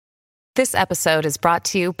This episode is brought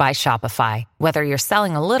to you by Shopify. Whether you're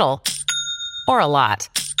selling a little or a lot,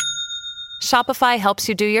 Shopify helps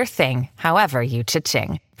you do your thing, however you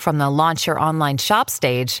cha-ching. From the launch your online shop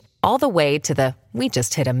stage, all the way to the we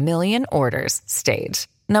just hit 1 million orders stage.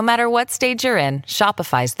 No matter what stage you're in,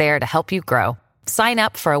 Shopify's there to help you grow. Sign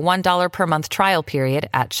up for a $1 per month trial period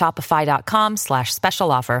at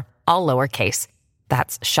shopify.com/special offer, all lowercase.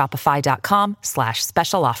 That's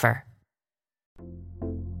shopify.com/special offer.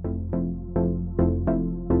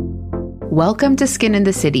 Welcome to Skin in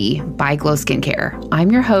the City by Glow Skincare.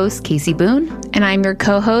 I'm your host, Casey Boone. And I'm your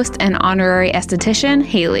co-host and honorary esthetician,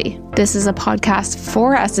 Haley. This is a podcast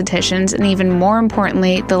for estheticians and even more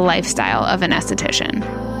importantly, the lifestyle of an esthetician.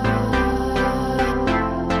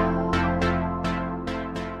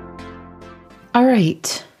 All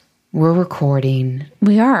right, we're recording.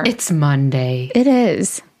 We are. It's Monday. It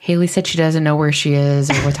is. Haley said she doesn't know where she is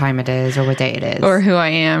or what time it is or what day it is. Or who I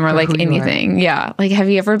am or like anything. Yeah. Like, have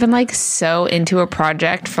you ever been like so into a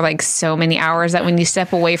project for like so many hours that when you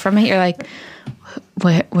step away from it, you're like,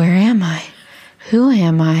 where am I? Who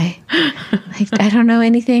am I? Like, I don't know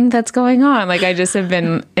anything that's going on. Like, I just have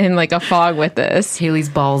been in like a fog with this. Haley's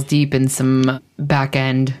balls deep in some back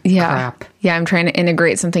end crap. Yeah, I'm trying to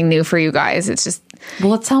integrate something new for you guys. It's just...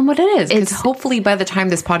 Well, let's tell them what it is. Because hopefully by the time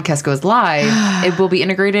this podcast goes live, it will be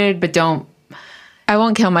integrated, but don't... I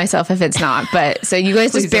won't kill myself if it's not. But so you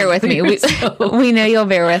guys just bear with me. We know you'll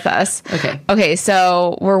bear with us. Okay,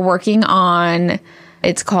 so we're working on...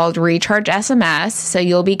 It's called Recharge SMS. So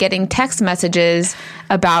you'll be getting text messages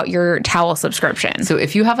about your towel subscription. So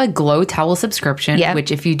if you have a Glow towel subscription, which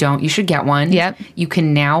if you don't, you should get one. You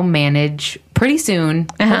can now manage pretty soon,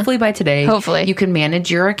 hopefully by today. Hopefully. You can manage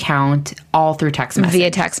your account all through text message. Via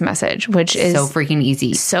text message, which is so freaking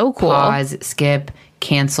easy. So cool. Pause, skip,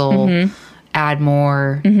 cancel, add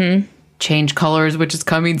more, change colors, which is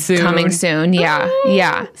coming soon.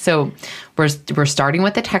 Yeah. So we're starting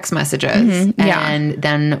with the text messages, and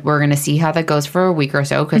then we're going to see how that goes for a week or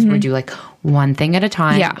so, because we do like one thing at a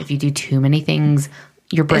time. If you do too many things,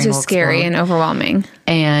 your brain will explode. It's just scary and overwhelming.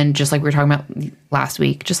 And just like we were talking about last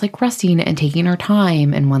week, just like resting and taking our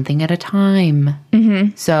time and one thing at a time.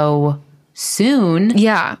 So soon,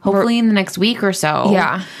 hopefully in the next week or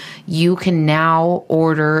so, you can now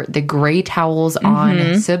order the gray towels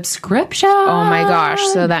on subscription. Oh my gosh.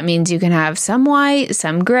 So that means you can have some white,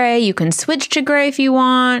 some gray. You can switch to gray if you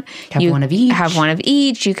want. Have one of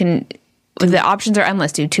each. You can, the options are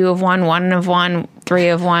endless. Do 2 of 1, 1 of 1, 3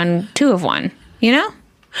 of 1, 2 of 1, you know?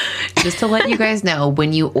 Just to let you guys know,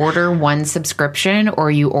 when you order one subscription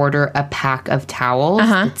or you order a pack of towels,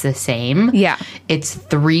 it's the same. Yeah. It's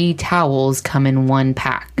 3 towels come in one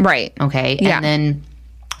pack. Right. Okay. And then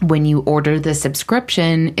when you order the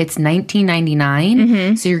subscription, it's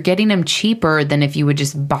 $19.99. So you're getting them cheaper than if you would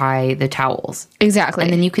just buy the towels. Exactly.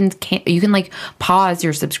 And then you can like pause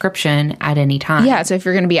your subscription at any time. Yeah. So if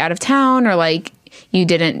you're going to be out of town or like you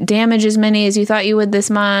didn't damage as many as you thought you would this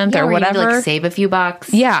month or whatever. You need to, like, save a few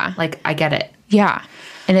bucks. Yeah. Like, I get it. Yeah.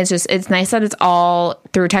 And it's nice that it's all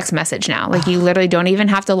through text message now. Like, you literally don't even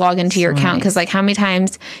have to log into your account. Because, like, how many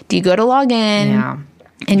times do you go to log in? Yeah.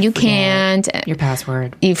 And you can't. Your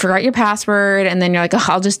password. You forgot your password, and then you're like, oh,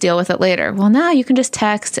 I'll just deal with it later. Well, now you can just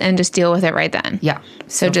text and just deal with it right then. Yeah.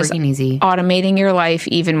 So just freaking easy. Automating your life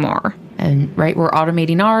even more. And we're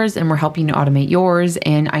automating ours, and we're helping you automate yours.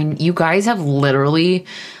 And you guys have literally,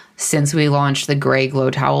 since we launched the gray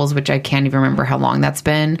Glow towels, which I can't even remember how long that's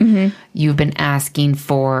been, you've been asking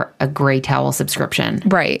for a gray towel subscription.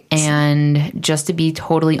 Right. And just to be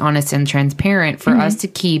totally honest and transparent, for us to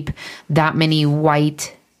keep that many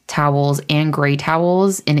white towels and gray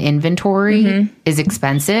towels in inventory is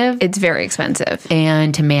expensive. It's very expensive.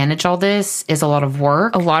 And to manage all this is a lot of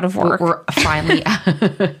work. We're finally,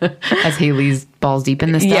 as Haley's balls deep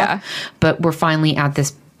in this stuff, but we're finally at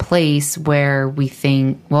this place where we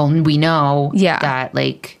think, well, we know that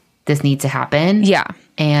like this needs to happen. Yeah.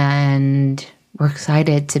 And we're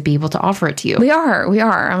excited to be able to offer it to you. We are.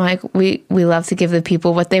 I'm like, we love to give the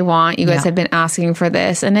people what they want. You guys have been asking for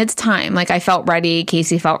this, and it's time. Like, I felt ready.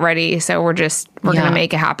 Casey felt ready. So we're going to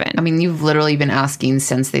make it happen. I mean, you've literally been asking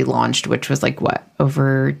since they launched, which was like what,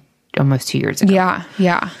 over almost 2 years ago.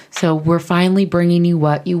 Yeah. So we're finally bringing you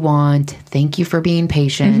what you want. Thank you for being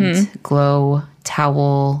patient. Glow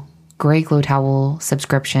towel, gray Glow towel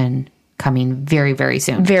subscription coming very, very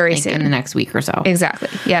soon. Very soon. In the next week or so. Exactly.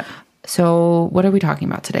 Yep. So what are we talking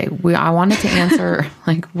about today? I wanted to answer,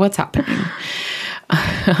 like, what's happening?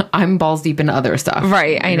 I'm balls deep into other stuff.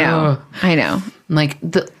 Right. I know. Like,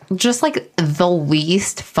 the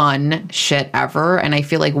least fun shit ever. And I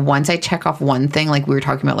feel like once I check off one thing, like we were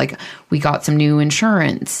talking about, like, we got some new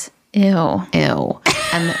insurance Ew.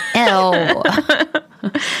 And ew.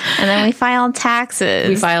 And then we filed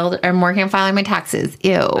taxes. I'm working on filing my taxes.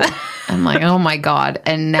 Ew. I'm like, oh my God.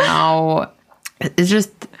 And now it's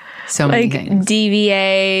just so many things.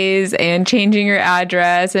 DVAs and changing your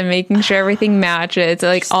address and making sure everything matches.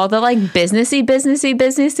 Like all the like businessy.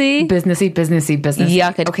 Yuck.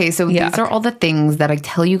 Okay, so these are all the things that I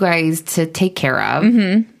tell you guys to take care of.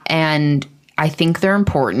 And I think they're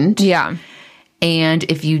important. Yeah. And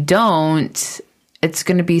if you don't, it's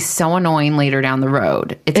going to be so annoying later down the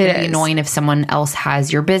road. It's going to be annoying if someone else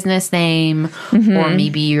has your business name, or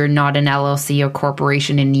maybe you're not an LLC or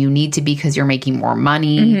corporation and you need to be because you're making more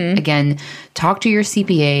money. Again, talk to your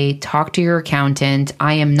CPA, talk to your accountant.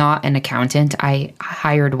 I am not an accountant. I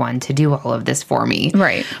hired one to do all of this for me.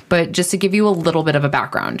 Right. But just to give you a little bit of a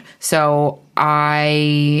background. So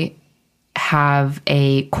I have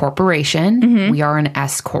a corporation. We are an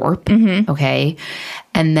S Corp. Okay.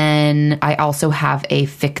 And then I also have a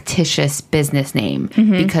fictitious business name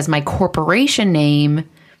because my corporation name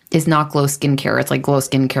is not Glow Skincare. It's like Glow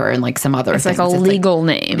Skincare and like some other things. It's like a legal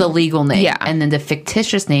name. The legal name. Yeah. And then the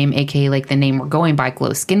fictitious name, aka like the name we're going by, Glow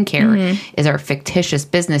Skincare, is our fictitious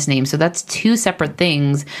business name. So that's two separate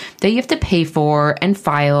things that you have to pay for and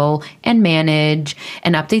file and manage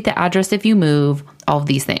and update the address if you move, all of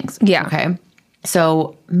these things. Yeah. Okay.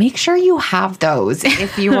 So make sure you have those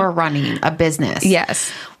if you are running a business. Yes.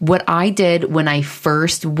 What I did when I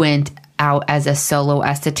first went out as a solo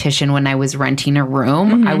esthetician when I was renting a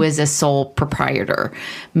room, I was a sole proprietor,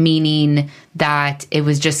 meaning that it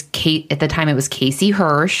was just at the time it was Casey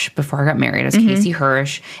Hirsch. Before I got married, it was Casey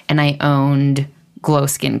Hirsch, and I owned Glow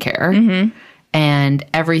Skincare. And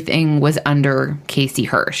everything was under Casey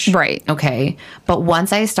Hirsch. Right. Okay. But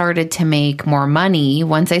once I started to make more money,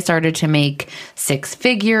 once I started to make six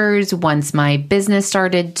figures, once my business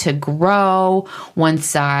started to grow,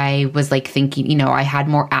 once I was like thinking, I had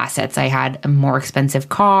more assets, I had a more expensive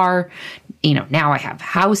car, now I have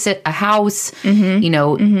a house.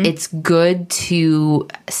 It's good to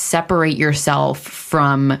separate yourself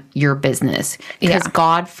from your business. Because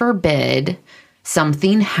God forbid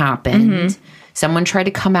something happened. Someone tried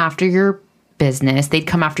to come after your business. They'd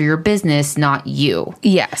come after your business, not you.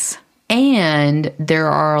 Yes. And there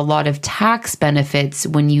are a lot of tax benefits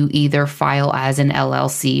when you either file as an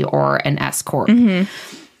LLC or an S Corp.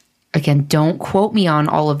 Again, don't quote me on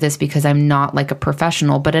all of this because I'm not like a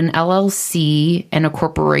professional, but an LLC and a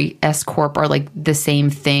corporate S Corp are like the same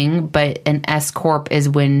thing. But an S Corp is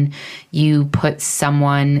when you put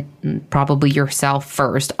someone, probably yourself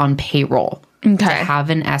first, on payroll. Okay. To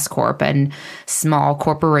have an S Corp and small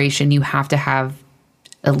corporation, you have to have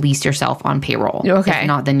at least yourself on payroll. Okay. If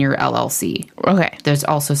not, then you're LLC. Okay. There's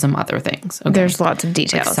also some other things. Okay? There's lots of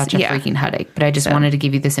details. It's such a freaking headache. But I just wanted to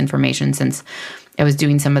give you this information since I was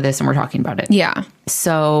doing some of this and we're talking about it. Yeah.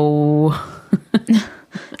 So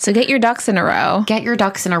get your ducks in a row. Get your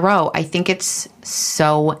ducks in a row. I think it's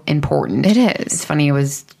so important. It is. It's funny.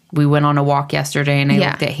 We went on a walk yesterday and I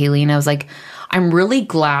looked at Haley and I was like, I'm really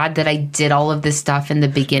glad that I did all of this stuff in the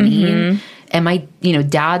beginning. And my,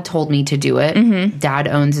 dad told me to do it. Dad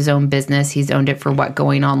owns his own business. He's owned it for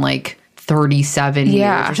going on like 37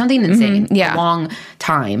 years or something insane. A long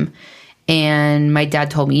time. And my dad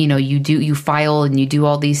told me, you file and you do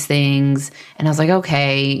all these things. And I was like,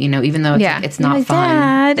 okay, even though it's not like, fun.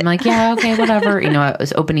 Dad. I'm like, yeah, okay, whatever. I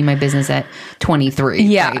was opening my business at 23.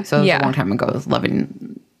 Yeah. Right? So it was a long time ago. It was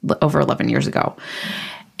over 11 years ago.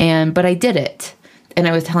 But I did it. And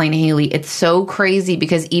I was telling Haley, it's so crazy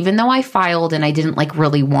because even though I filed and I didn't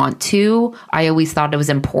really want to, I always thought it was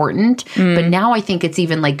important. But now I think it's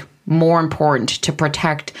even more important to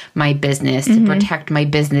protect my business, to protect my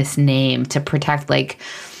business name, to protect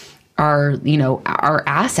our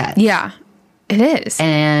assets. Yeah. It is.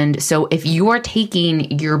 And so if you are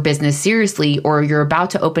taking your business seriously or you're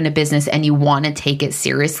about to open a business and you want to take it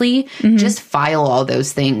seriously, just file all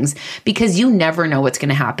those things because you never know what's going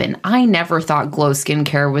to happen. I never thought Glow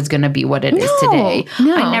Skincare was going to be what it is today.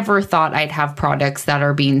 No. I never thought I'd have products that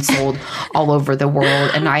are being sold all over the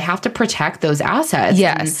world and I have to protect those assets.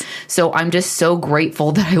 Yes. And so I'm just so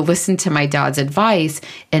grateful that I listened to my dad's advice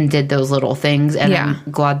and did those little things. And I'm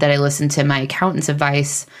glad that I listened to my accountant's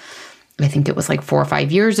advice. I think it was 4 or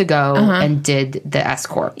 5 years ago and did the S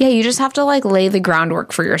Corp. Yeah, you just have to lay the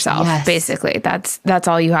groundwork for yourself. Yes. Basically. That's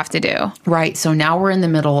all you have to do. Right. So now we're in the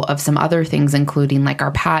middle of some other things, including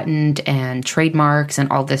our patent and trademarks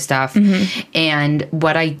and all this stuff. And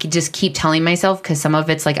what I just keep telling myself, because some of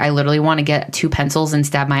it's I literally want to get 2 pencils and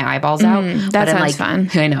stab my eyeballs out. That sounds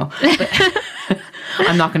fun. I know.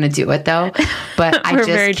 I'm not going to do it though. But I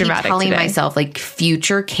just keep telling today. myself, like,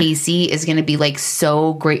 future Casey is going to be like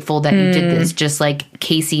so grateful that you did this. Just like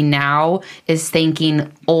Casey now is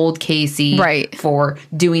thanking old Casey for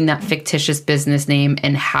doing that fictitious business name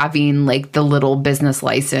and having like the little business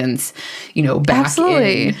license, you know, back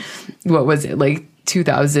in, what was it, like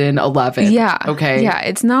 2011. Yeah. Okay. Yeah.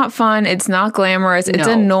 It's not fun. It's not glamorous. It's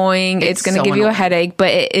annoying. It's going to give you a headache, but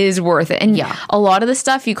it is worth it. And a lot of the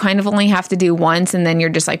stuff you kind of only have to do once, and then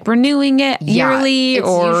you're just like renewing it yearly. It's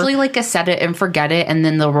usually like a set it and forget it, and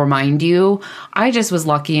then they'll remind you. I just was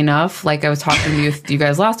lucky enough, like I was talking to you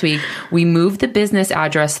guys last week, we moved the business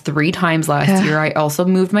address 3 times last year. I also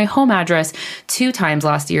moved my home address 2 times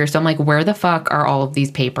last year. So I'm like, where the fuck are all of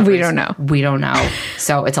these papers? We don't know. We don't know.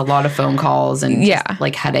 So it's a lot of phone calls and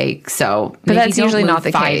like headaches. So but that's usually not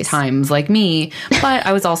the 5 case. times like me. But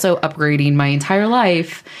I was also upgrading my entire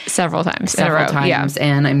life several times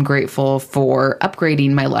and I'm grateful for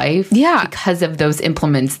upgrading my life because of those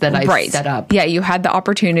implements that I've set up. Yeah, you had the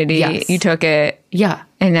opportunity, you took it. Yeah.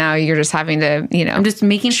 And now you're just having to, you know. I'm just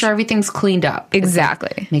making sure everything's cleaned up.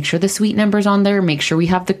 Exactly. Like, make sure the suite number's on there. Make sure we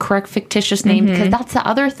have the correct fictitious name, because that's the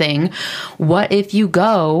other thing. What if you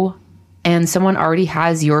go and someone already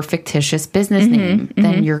has your fictitious business name?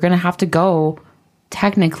 Then you're going to have to go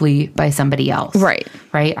technically by somebody else. Right.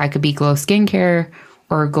 I could be Glow Skincare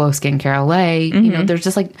or Glow Skincare LA. You know, there's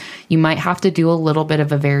just like, you might have to do a little bit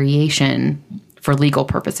of a variation for legal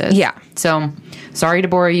purposes. Yeah. So sorry to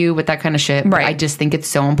bore you with that kind of shit, but I just think it's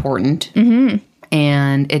so important.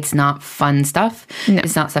 And it's not fun stuff. No.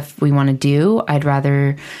 It's not stuff we want to do. I'd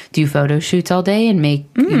rather do photo shoots all day and make,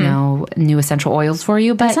 you know, new essential oils for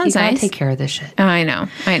you. But you gotta take care of this shit. I know.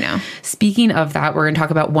 Speaking of that, we're going to talk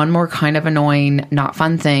about one more kind of annoying, not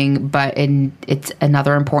fun thing, but it's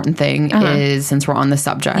another important thing is, since we're on the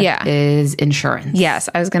subject, is insurance. Yes,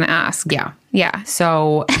 I was going to ask. Yeah.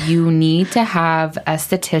 So you need to have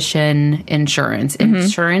esthetician insurance.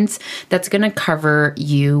 Insurance that's going to cover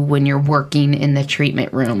you when you're working in the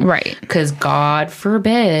treatment room. Right. Because God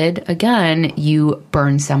forbid, again, you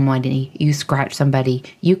burn somebody, you scratch somebody,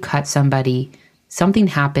 you cut somebody, something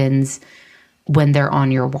happens when they're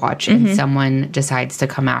on your watch and someone decides to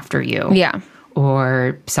come after you. Yeah.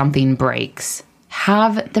 Or something breaks.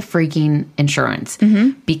 Have the freaking insurance.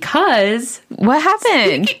 Because what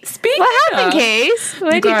happened? What happened, Case?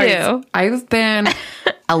 What did you do? I've been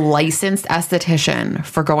a licensed esthetician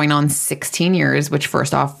for going on 16 years, which,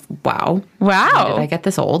 first off, wow. When did I get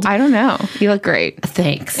this old? I don't know. You look great.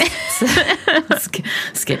 Thanks.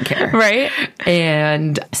 Skincare. Right.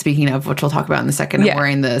 And speaking of, which we'll talk about in a second, I'm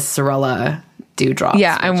wearing the Sorella dewdrops.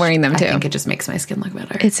 Yeah, I'm wearing them too. I think it just makes my skin look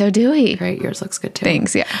better. It's so dewy. Right? Yours looks good too.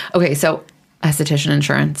 Thanks, yeah. Okay, so esthetician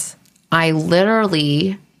insurance. I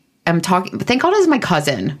literally am talking. Thank God it was my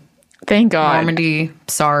cousin. Thank God. Normandy.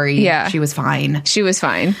 Sorry. Yeah. She was fine. She was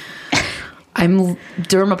fine.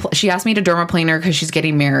 She asked me to dermaplane her because she's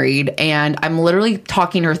getting married, and I'm literally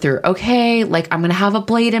talking her through, okay, like, I'm going to have a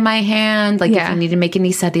blade in my hand. Like, if you need to make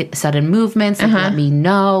any sudden movements, like, let me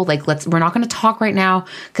know. Like, we're not going to talk right now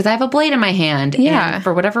because I have a blade in my hand. Yeah. And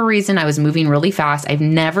for whatever reason, I was moving really fast. I've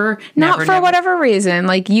never. Whatever reason.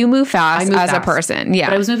 Like, you move fast as a person. Yeah.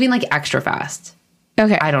 But I was moving like extra fast.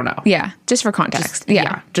 Okay. I don't know. Yeah. Just for context.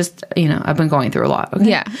 Just, you know, I've been going through a lot. Okay?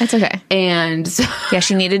 Yeah. It's okay. And so,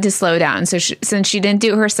 she needed to slow down. So since she didn't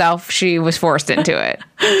do it herself, she was forced into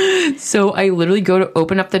it. So I literally go to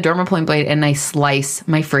open up the dermaplane blade and I slice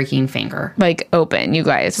my freaking finger. Like, open, you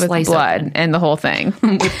guys, with blood and the whole thing.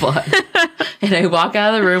 With blood. And I walk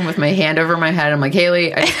out of the room with my hand over my head. I'm like,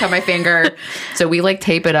 Haley, I just cut my finger. So we like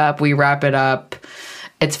tape it up. We wrap it up.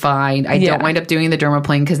 It's fine. I don't wind up doing the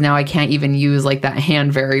dermaplane because now I can't even use like that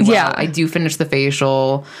hand very well. Yeah. I do finish the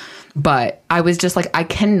facial, but I was just like, I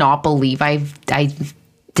cannot believe I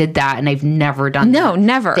did that and I've never done that. No,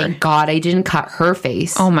 never. Thank God I didn't cut her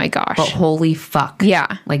face. Oh my gosh. But holy fuck.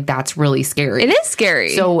 Yeah. Like, that's really scary. It is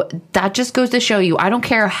scary. So that just goes to show you, I don't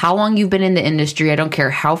care how long you've been in the industry. I don't care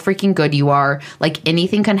how freaking good you are. Like,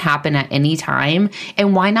 anything can happen at any time.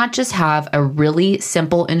 And why not just have a really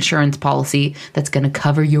simple insurance policy that's going to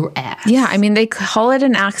cover your ass? Yeah. I mean, they call it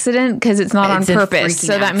an accident because it's not on purpose.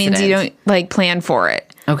 So that means you don't like plan for it.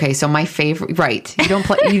 Okay, so my favorite, right? You don't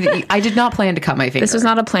play. I did not plan to cut my finger. This was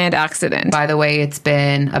not a planned accident. By the way, it's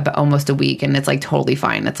been about almost a week, and it's like totally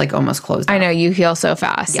fine. It's like almost closed out. I know, you heal so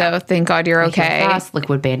fast. Yeah. So thank God you're okay. Fast.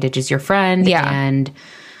 Liquid bandage is your friend. Yeah, and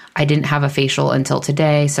I didn't have a facial until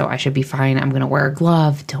today, so I should be fine. I'm gonna wear a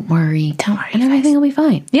glove. Don't worry. And everything will be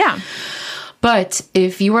fine. Yeah. But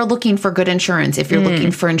if you are looking for good insurance, if you're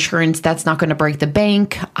looking for insurance that's not going to break the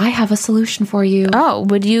bank, I have a solution for you. Oh,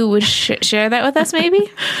 would you share that with us maybe?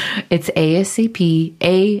 It's ASCP,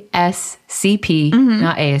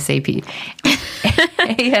 not ASAP.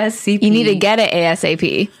 ASCP. You need to get it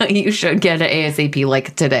ASAP. You should get it ASAP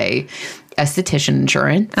like today. Esthetician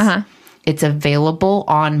insurance. It's available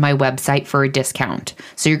on my website for a discount.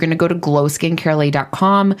 So you're going to go to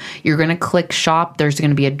glowskincarelay.com. You're going to click shop. There's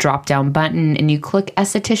going to be a drop down button and you click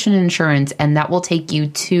esthetician insurance and that will take you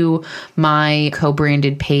to my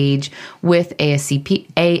co-branded page with ASCP.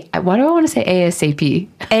 Why do I want to say ASAP?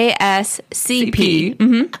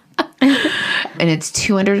 ASCP. And it's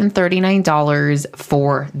 $239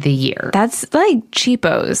 for the year. That's like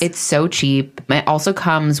cheapos. It's so cheap. It also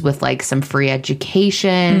comes with like some free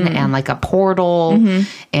education and like a portal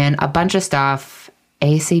and a bunch of stuff.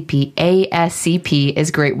 ASCP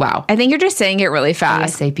is great. Wow. I think you're just saying it really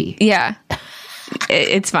fast. ASAP. Yeah.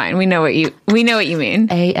 It's fine. We know what you mean.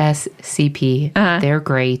 ASCP. They're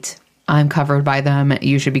great. I'm covered by them.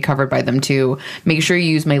 You should be covered by them too. Make sure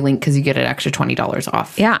you use my link because you get an extra $20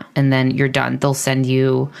 off. Yeah. And then you're done. They'll send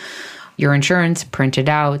you your insurance, print it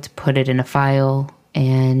out, put it in a file,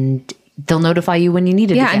 and they'll notify you when you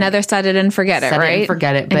need it. Yeah, another set it and forget it, right? Set it and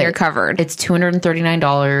forget it. And you're covered. It's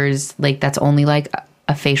 $239. Like, that's only like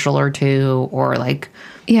a facial or two or like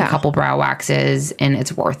a couple brow waxes, and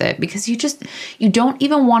it's worth it because you don't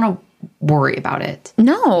even want to worry about it.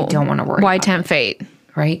 No. You don't want to worry Why about tempt it. fate?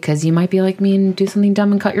 Right? Because you might be like me and do something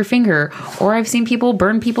dumb and cut your finger. Or I've seen people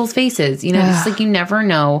burn people's faces. You know, just like you never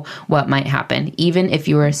know what might happen. Even if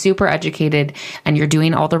you are super educated and you're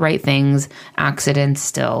doing all the right things, accidents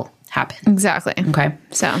still happen. Exactly. Okay.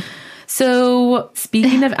 So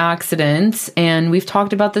speaking of accidents, and we've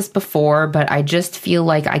talked about this before, but I just feel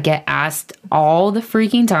like I get asked all the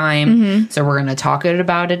freaking time. So we're going to talk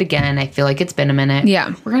about it again. I feel like it's been a minute.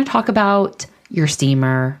 Yeah. We're going to talk about your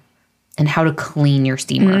steamer and how to clean your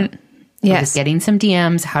steamer. Yes. I was getting some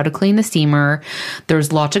DMs, how to clean the steamer.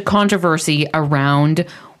 There's lots of controversy around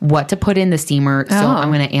what to put in the steamer. So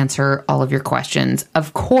I'm going to answer all of your questions.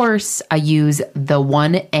 Of course, I use the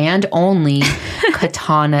one and only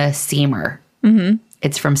Katana steamer.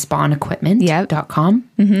 It's from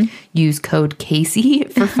spawnequipment.com. Use code Casey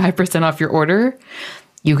for 5% off your order.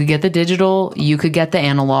 You could get the digital. You could get the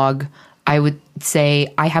analog. I would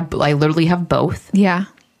say I literally have both. yeah.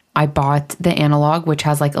 I bought the analog, which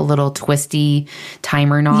has like a little twisty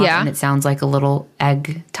timer knob, and it sounds like a little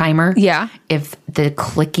egg timer. Yeah. If the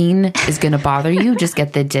clicking is going to bother you, just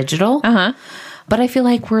get the digital. But I feel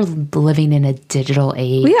like we're living in a digital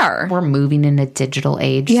age. We are. We're moving in a digital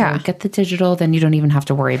age. Yeah. So get the digital, then you don't even have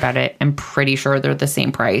to worry about it. I'm pretty sure they're the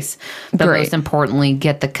same price. But most importantly,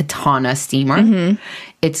 get the Katana steamer.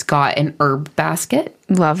 It's got an herb basket.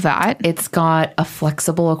 Love that. It's got a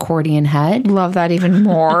flexible accordion head. Love that even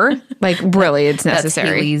more. Like, really, it's necessary.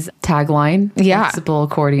 That's Haley's tagline. Yeah. Flexible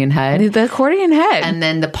accordion head. The accordion head. And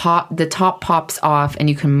then the top pops off and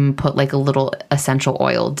you can put like a little essential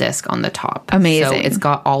oil disc on the top. Amazing. So it's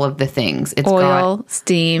got all of the things. It's got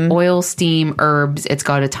steam, herbs. It's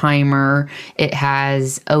got a timer. It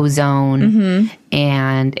has ozone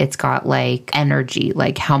and it's got like energy,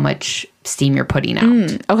 like how much steam you're putting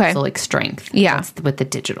out. Okay. So like strength. Yeah. That's with the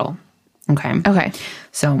digital. Okay. Okay.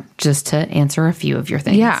 So just to answer a few of your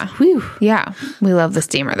things. Yeah. Whew. Yeah. We love the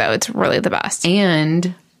steamer though. It's really the best.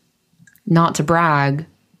 And not to brag,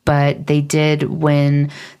 but they did win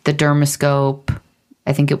the Dermascope.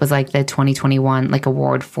 I think it was like the 2021 like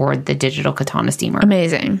award for the digital Katana steamer.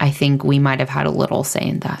 Amazing. I think we might have had a little say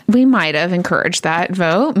in that. We might have encouraged that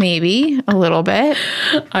vote, maybe a little bit.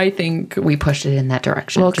 I think we pushed it in that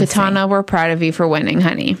direction. Well, Katana, we're proud of you for winning,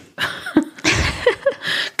 honey.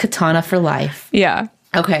 Katana for life. Yeah.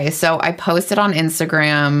 Okay, so I posted on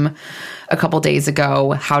Instagram a couple days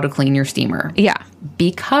ago how to clean your steamer. Yeah.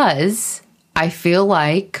 Because I feel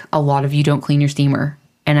like a lot of you don't clean your steamer.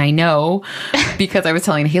 And I know because I was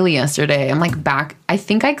telling Haley yesterday, I'm like I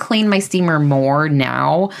think I clean my steamer more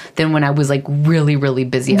now than when I was like really, really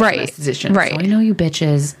busy as an esthetician. Right. So I know you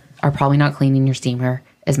bitches are probably not cleaning your steamer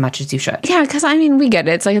as much as you should. Yeah, because I mean, we get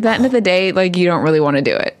it. It's like at the end of the day, like you don't really want to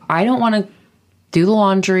do it. I don't want to do the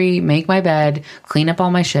laundry, make my bed, clean up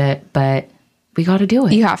all my shit, but we got to do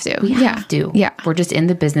it. You have to. We have to. Yeah. We're just in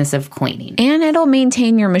the business of cleaning. And it'll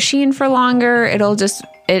maintain your machine for longer. It'll just,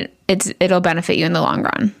 it'll benefit you in the long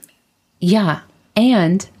run. Yeah.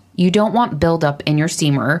 And you don't want buildup in your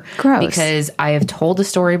steamer. Gross. Because I have told the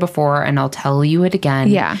story before and I'll tell you it again.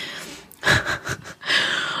 Yeah.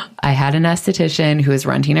 I had an esthetician who was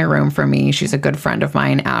renting a room for me. She's a good friend of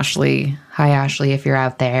mine, Ashley. Hi, Ashley, if you're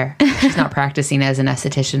out there. She's not practicing as an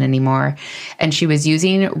esthetician anymore. And she was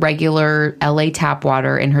using regular LA tap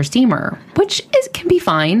water in her steamer, which can be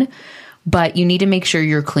fine, but you need to make sure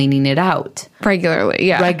you're cleaning it out. Regularly,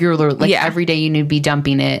 yeah. Like every day you need to be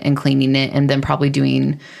dumping it and cleaning it, and then probably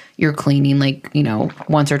doing your cleaning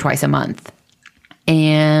once or twice a month.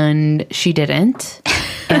 And she didn't.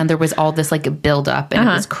 And there was all this like buildup and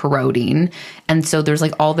it was corroding. And so there's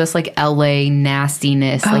like all this like LA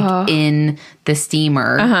nastiness like in the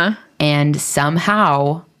steamer. And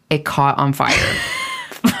somehow it caught on fire.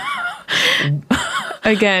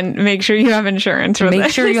 Again, make sure you have insurance for this.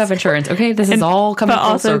 Make sure you have insurance. Okay, this is all coming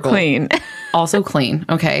full circle. Clean. Also clean.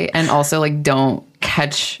 Okay. And also like don't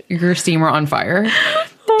catch your steamer on fire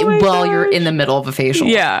while you're in the middle of a facial.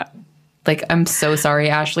 Yeah. Like, I'm so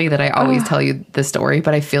sorry, Ashley, that I always tell you this story,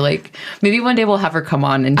 but I feel like maybe one day we'll have her come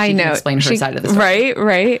on and she can explain her side of the story.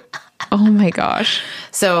 Right. Oh my gosh.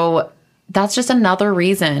 So that's just another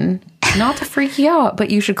reason not to freak you out,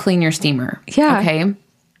 but you should clean your steamer. Yeah. Okay.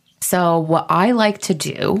 So what I like to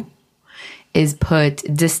do is put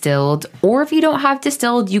distilled, or if you don't have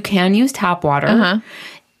distilled, you can use tap water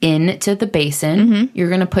into the basin. You're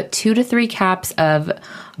going to put 2 to 3 caps of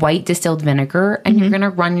white distilled vinegar, and you're going to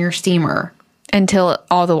run your steamer until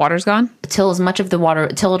all the water's gone. Till as much of the water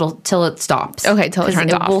till it stops. Okay, till it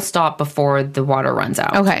turns off. It will stop before the water runs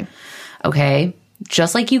out. Okay.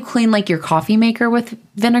 Just like you clean like your coffee maker with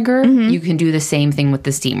vinegar, you can do the same thing with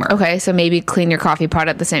the steamer. Okay, so maybe clean your coffee pot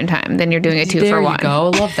at the same time. Then you're doing a 2 for 1. There you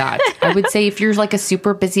go. I love that. I would say if you're like a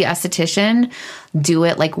super busy esthetician, do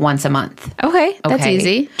it like once a month. Okay, that's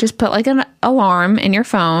easy. Just put like an alarm in your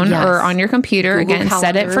phone or on your computer. Google Again,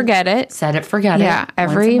 calendar, set it, forget it. Set it, forget it. Yeah,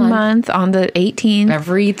 every month on the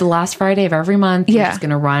 18th. The last Friday of every month, you're just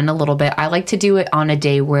going to run a little bit. I like to do it on a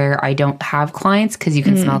day where I don't have clients because you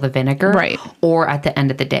can smell the vinegar. Right. Or at the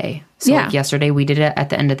end of the day. So like yesterday we did it at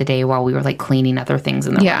the end of the day while we were like cleaning other things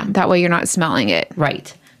in the room. Yeah, that way you're not smelling it.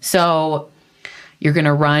 Right. So you're going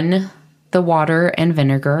to run the water and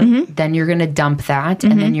vinegar. Then you're going to dump that.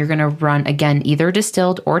 And then you're going to run, again, either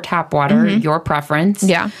distilled or tap water, your preference.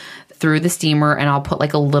 Yeah. Through the steamer. And I'll put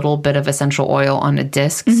like a little bit of essential oil on a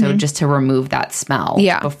disc. So just to remove that smell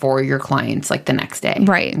before your clients like the next day.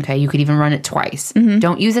 Right. Okay. You could even run it twice.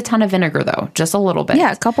 Don't use a ton of vinegar though. Just a little bit.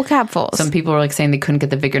 Yeah. A couple capfuls. Some people are like saying they couldn't get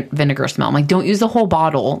the vinegar smell. I'm like, don't use the whole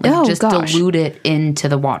bottle. Like, just dilute it into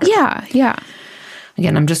the water. Yeah. Yeah.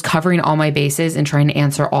 Again, I'm just covering all my bases and trying to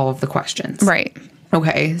answer all of the questions. Right.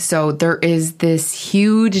 Okay, so there is this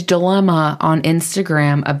huge dilemma on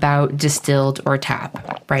Instagram about distilled or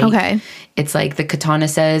tap, right? Okay. It's like the Katana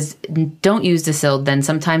says, don't use distilled. Then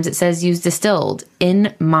sometimes it says use distilled.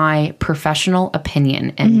 In my professional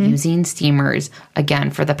opinion and using steamers, again,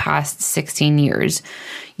 for the past 16 years,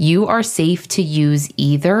 you are safe to use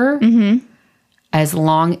either as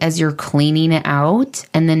long as you're cleaning it out,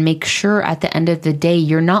 and then make sure at the end of the day,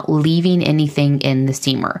 you're not leaving anything in the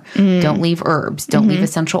steamer. Don't leave herbs. Don't leave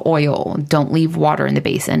essential oil. Don't leave water in the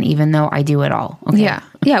basin, even though I do it all. Okay? Yeah.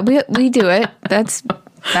 Yeah, we do it. That's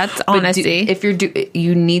honesty.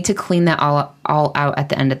 You need to clean that all out at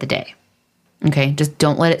the end of the day. Okay, just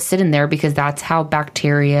don't let it sit in there because that's how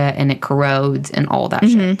bacteria and it corrodes and all that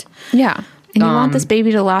shit. Yeah. And you want this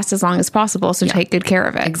baby to last as long as possible, so take good care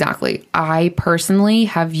of it. Exactly. I personally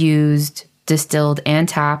have used distilled and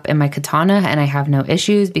tap in my Katana, and I have no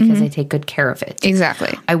issues because I take good care of it.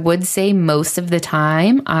 Exactly. I would say most of the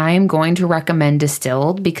time I'm going to recommend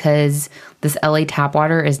distilled because this LA tap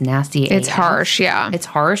water is nasty. It's harsh, yeah. It's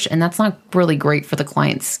harsh, and that's not really great for the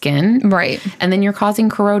client's skin. Right. And then you're causing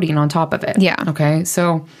corroding on top of it. Yeah. Okay,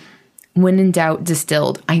 so when in doubt,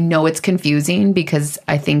 distilled. I know it's confusing because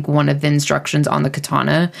I think one of the instructions on the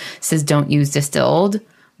Katana says don't use distilled,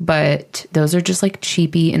 but those are just like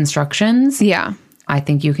cheapy instructions. Yeah. I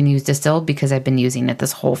think you can use distilled because I've been using it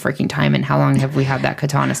this whole freaking time. And how long have we had that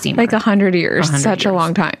Katana steamer? Like 100 years. Such a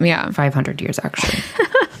long time. Yeah. 500 years, actually.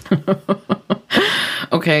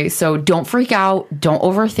 Okay, so don't freak out. Don't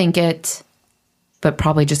overthink it. But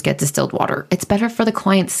probably just get distilled water. It's better for the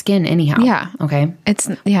client's skin anyhow. Yeah. Okay.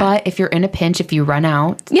 Yeah. But if you're in a pinch, if you run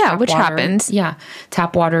out. Yeah, which happens. Yeah.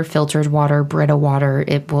 Tap water, filtered water, Brita water,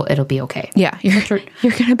 it'll be okay. Yeah. You're going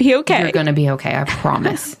to be okay. You're going to be okay. I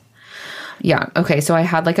promise. Yeah. Okay. So I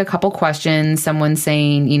had like a couple questions. Someone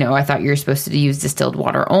saying, I thought you were supposed to use distilled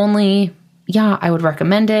water only. Yeah, I would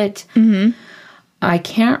recommend it. I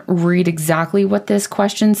can't read exactly what this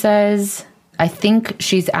question says. I think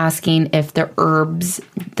she's asking if the herbs,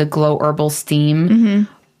 the Glow Herbal Steam,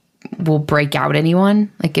 will break out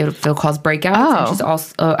anyone. Like it'll cause breakouts. Oh. And she's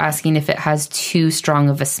also asking if it has too strong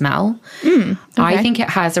of a smell. Okay. I think it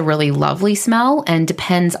has a really lovely smell and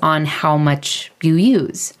depends on how much you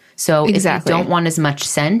use. So if you don't want as much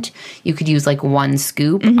scent, you could use like 1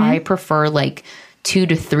 scoop. I prefer like 2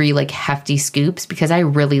 to 3 like hefty scoops because I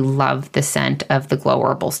really love the scent of the Glow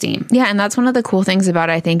Herbal Steam. Yeah, and that's one of the cool things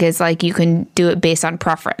about it, I think, is like you can do it based on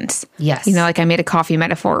preference. Yes. You know, like I made a coffee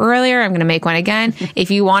metaphor earlier. I'm going to make one again.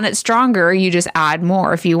 If you want it stronger, you just add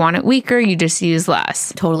more. If you want it weaker, you just use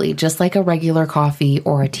less. Totally. Just like a regular coffee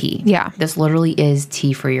or a tea. Yeah. This literally is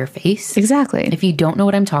tea for your face. Exactly. If you don't know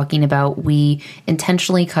what I'm talking about, we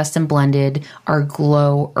intentionally custom blended our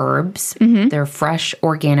Glow herbs. They're fresh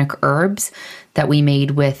organic herbs that we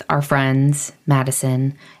made with our friends,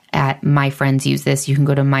 Madison, at My Friends Use This. You can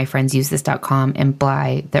go to myfriendsusethis's.com and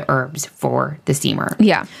buy the herbs for the steamer.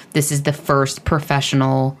 Yeah. This is the first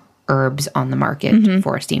professional herbs on the market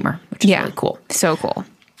for a steamer, which is really cool. So cool.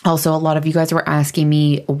 Also, a lot of you guys were asking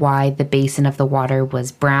me why the basin of the water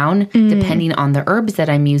was brown. Depending on the herbs that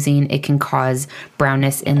I'm using, it can cause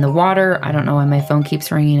brownness in the water. I don't know why my phone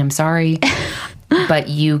keeps ringing. I'm sorry. But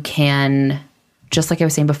you can... Just like I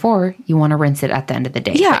was saying before, you want to rinse it at the end of the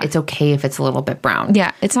day. Yeah. But it's okay if it's a little bit brown.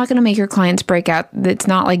 Yeah. It's not going to make your clients break out. It's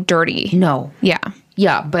not like dirty. No. Yeah.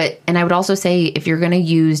 Yeah. And I would also say if you're going to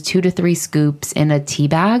use 2 to 3 scoops in a tea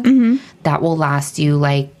bag, that will last you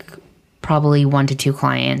like probably 1 to 2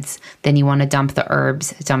 clients. Then you want to dump the herbs,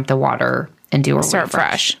 dump the water, and do a start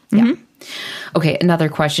fresh. Yeah. Okay, another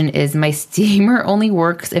question is, my steamer only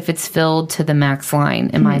works if it's filled to the max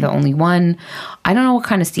line. Am I the only one? I don't know what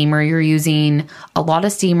kind of steamer you're using. A lot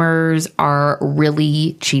of steamers are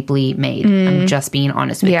really cheaply made. I'm just being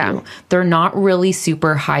honest with you. They're not really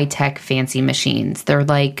super high-tech fancy machines. They're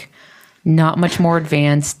like not much more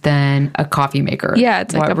advanced than a coffee maker. Yeah,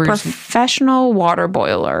 it's like a professional water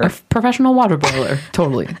boiler. A professional water boiler,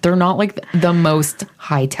 totally. They're not like the most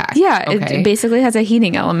high tech. Yeah, okay? It basically has a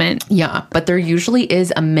heating element. Yeah, but there usually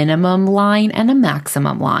is a minimum line and a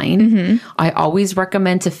maximum line. I always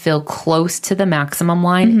recommend to fill close to the maximum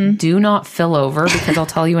line. Do not fill over, because I'll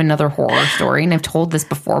tell you another horror story, and I've told this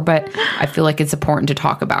before, but I feel like it's important to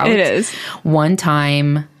talk about. It is. One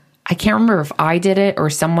time... I can't remember if I did it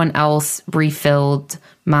or someone else refilled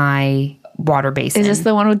my water basin. Is this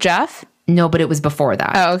the one with Jeff? No, but it was before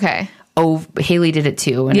that. Oh, okay. Oh, Haley did it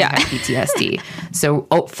too, and I had PTSD. So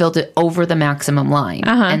filled it over the maximum line,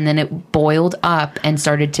 and then it boiled up and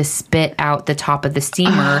started to spit out the top of the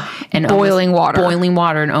steamer and boiling water,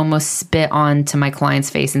 and almost spit onto my client's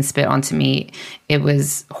face and spit onto me. It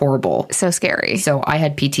was horrible, so scary. So I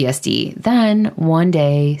had PTSD. Then one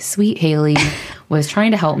day, sweet Haley was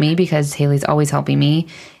trying to help me, because Haley's always helping me,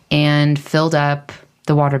 and filled up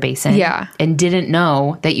the water basin. Yeah. And didn't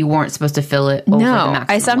know that you weren't supposed to fill it over the maximum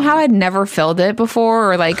I somehow had never filled it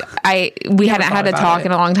before, or like we hadn't had to talk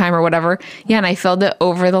in a long time or whatever. Yeah, and I filled it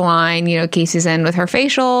over the line. You know, Casey's in with her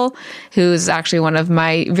facial, who's actually one of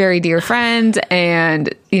my very dear friends,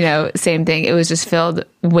 and you know, same thing. It was just filled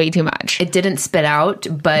way too much. It didn't spit out,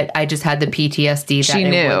 but I just had the PTSD that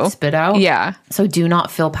it would spit out. Yeah. So do not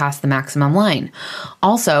fill past the maximum line.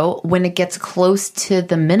 Also, when it gets close to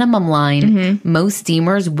the minimum line, most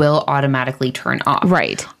steamers will automatically turn off.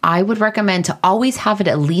 Right. I would recommend to always have it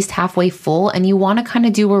at least halfway full, and you want to kind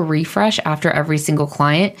of do a refresh after every single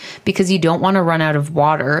client, because you don't want to run out of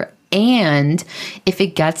water. And if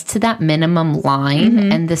it gets to that minimum line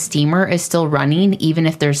and the steamer is still running, even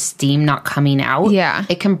if there's steam not coming out,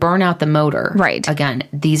 it can burn out the motor. Right. Again,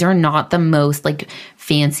 these are not the most like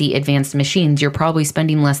fancy advanced machines. You're probably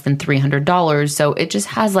spending less than $300. So it just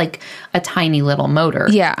has like a tiny little motor.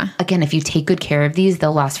 Yeah. Again, if you take good care of these,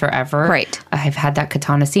 they'll last forever. Right. I've had that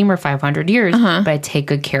Katana steamer 500 years, but I take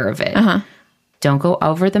good care of it. Don't go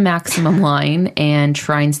over the maximum line, and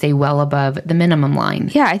try and stay well above the minimum line.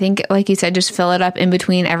 Yeah, I think, like you said, just fill it up in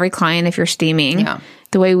between every client if you're steaming. Yeah.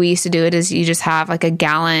 The way we used to do it is you just have like a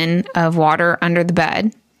gallon of water under the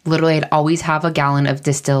bed. Literally, I'd always have a gallon of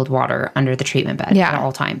distilled water under the treatment bed at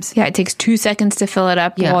all times. Yeah, it takes 2 seconds to fill it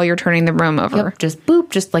up while you're turning the room over. Yep, just boop,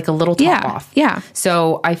 just like a little top off. Yeah.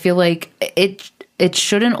 So I feel like it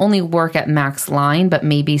shouldn't only work at max line, but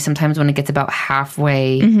maybe sometimes when it gets about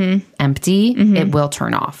halfway empty, it will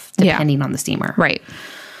turn off, depending on the steamer. Right.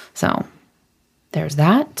 So there's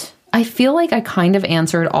that. I feel like I kind of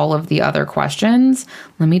answered all of the other questions.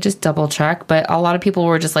 Let me just double check. But a lot of people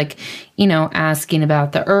were just like, asking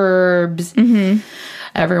about the herbs.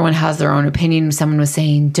 Everyone has their own opinion. Someone was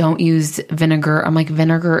saying, don't use vinegar. I'm like,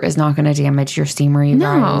 vinegar is not going to damage your steamer, you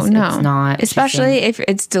guys. No. It's not. Especially if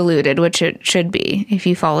it's diluted, which it should be if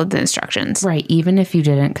you followed the instructions. Right. Even if you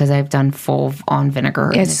didn't, because I've done full on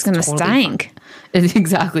vinegar. Yeah, it's going to stink.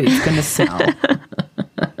 Exactly. It's going to smell.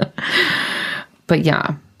 But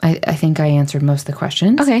yeah, I think I answered most of the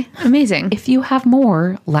questions. Okay, amazing. If you have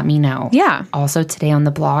more, let me know. Yeah. Also, today on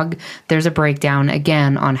the blog, there's a breakdown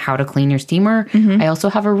again on how to clean your steamer. I also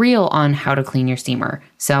have a reel on how to clean your steamer.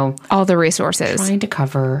 So all the resources. Trying to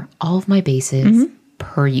cover all of my bases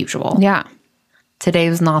per usual. Yeah. Today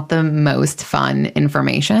was not the most fun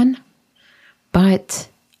information, but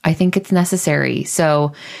I think it's necessary.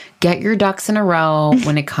 So get your ducks in a row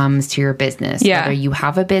when it comes to your business. Yeah. Whether you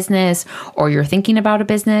have a business or you're thinking about a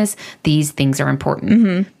business, these things are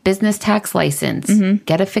important. Business tax license,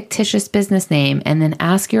 get a fictitious business name, and then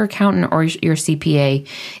ask your accountant or your CPA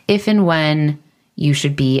if and when you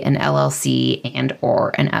should be an LLC and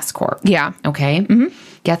or an S Corp. Yeah. Okay?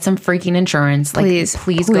 Get some freaking insurance. Please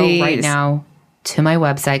go right now to my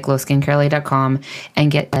website, glowskincarelay.com,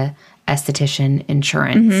 and get the esthetician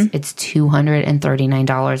insurance. It's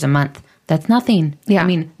 $239 a month. That's nothing. Yeah. I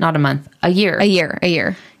mean, not a month, a year. A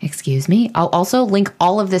year. Excuse me. I'll also link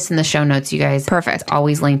all of this in the show notes, you guys. Perfect. It's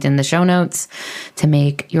always linked in the show notes to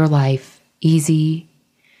make your life easy.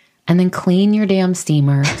 And then clean your damn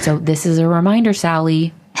steamer. So this is a reminder,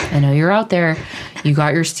 Sally. I know you're out there. You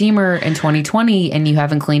got your steamer in 2020 and you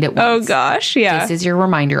haven't cleaned it once. Oh gosh, yeah. This is your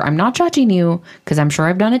reminder. I'm not judging you because I'm sure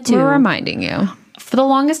I've done it too. We're reminding you. For the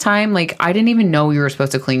longest time, I didn't even know you were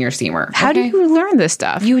supposed to clean your steamer. How do you learn this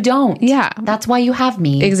stuff? You don't. Yeah. That's why you have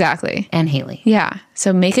me. Exactly. And Haley. Yeah.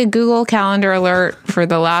 So make a Google Calendar alert for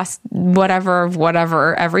the last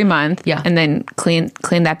whatever every month. Yeah. And then clean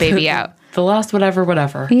that baby out. The last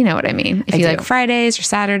whatever. You know what I mean. If you like Fridays or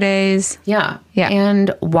Saturdays. Yeah. Yeah.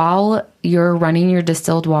 And while you're running your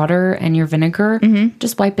distilled water and your vinegar,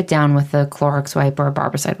 just wipe it down with a Clorox wipe or a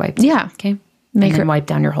Barbicide wipe. Yeah. Okay. And then wipe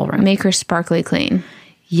down your whole room. Make her sparkly clean.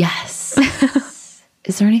 Yes.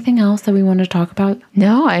 Is there anything else that we want to talk about?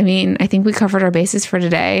 No, I mean, I think we covered our bases for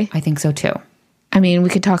today. I think so too. I mean, we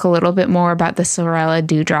could talk a little bit more about the Sorella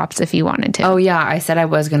dewdrops if you wanted to. Oh, yeah. I said I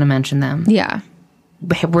was going to mention them. Yeah.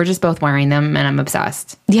 We're just both wearing them and I'm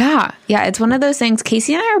obsessed. Yeah. Yeah. It's one of those things.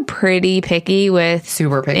 Casey and I are pretty picky with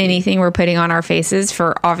super picky. Anything we're putting on our faces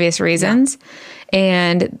for obvious reasons. Yeah.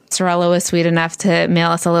 And Sorella was sweet enough to mail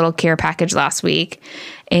us a little care package last week.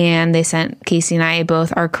 And they sent Casey and I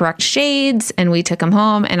both our correct shades and we took them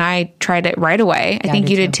home and I tried it right away. I think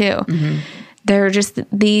you did too. They're just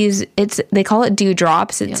these, they call it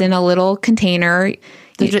dewdrops. It's in a little container, a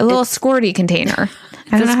little squirty container.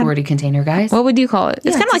 It's a squirty container, guys. What would you call it?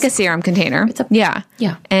 It's kind of like a serum container. Yeah.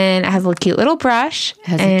 And it has a cute little brush.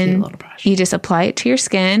 You just apply it to your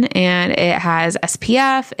skin and it has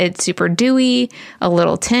SPF. It's super dewy, a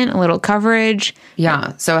little tint, a little coverage.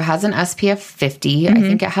 Yeah. So it has an SPF 50. I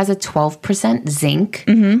think it has a 12% zinc.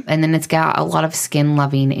 And then it's got a lot of skin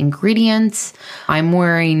loving ingredients. I'm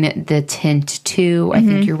wearing the tint 2. I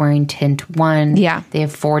think you're wearing tint 1. Yeah. They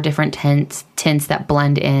have 4 different tints that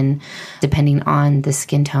blend in depending on the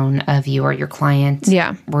skin tone of you or your client.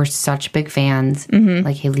 Yeah. We're such big fans.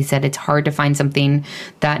 Like Haley said, it's hard to find something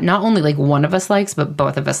that not only one of us likes, but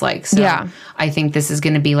both of us like. So I think this is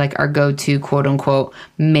going to be our go-to quote unquote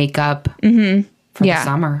makeup for the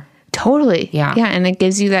summer. Totally. Yeah. Yeah. And it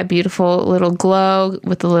gives you that beautiful little glow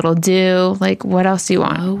with a little dew. What else do you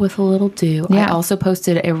want? Oh, with a little dew. Yeah. I also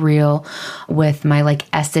posted a reel with my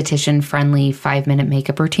esthetician friendly 5-minute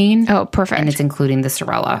makeup routine. Oh, perfect. And it's including the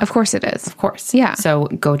Sorella. Of course it is. Of course. Yeah. So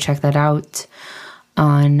go check that out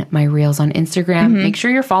on my reels on Instagram. Make sure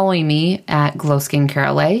you're following me at Glow Skin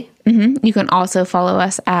Carelay. You can also follow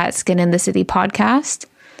us at Skin in the City Podcast.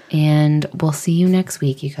 And we'll see you next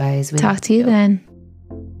week, you guys. Talk to you then.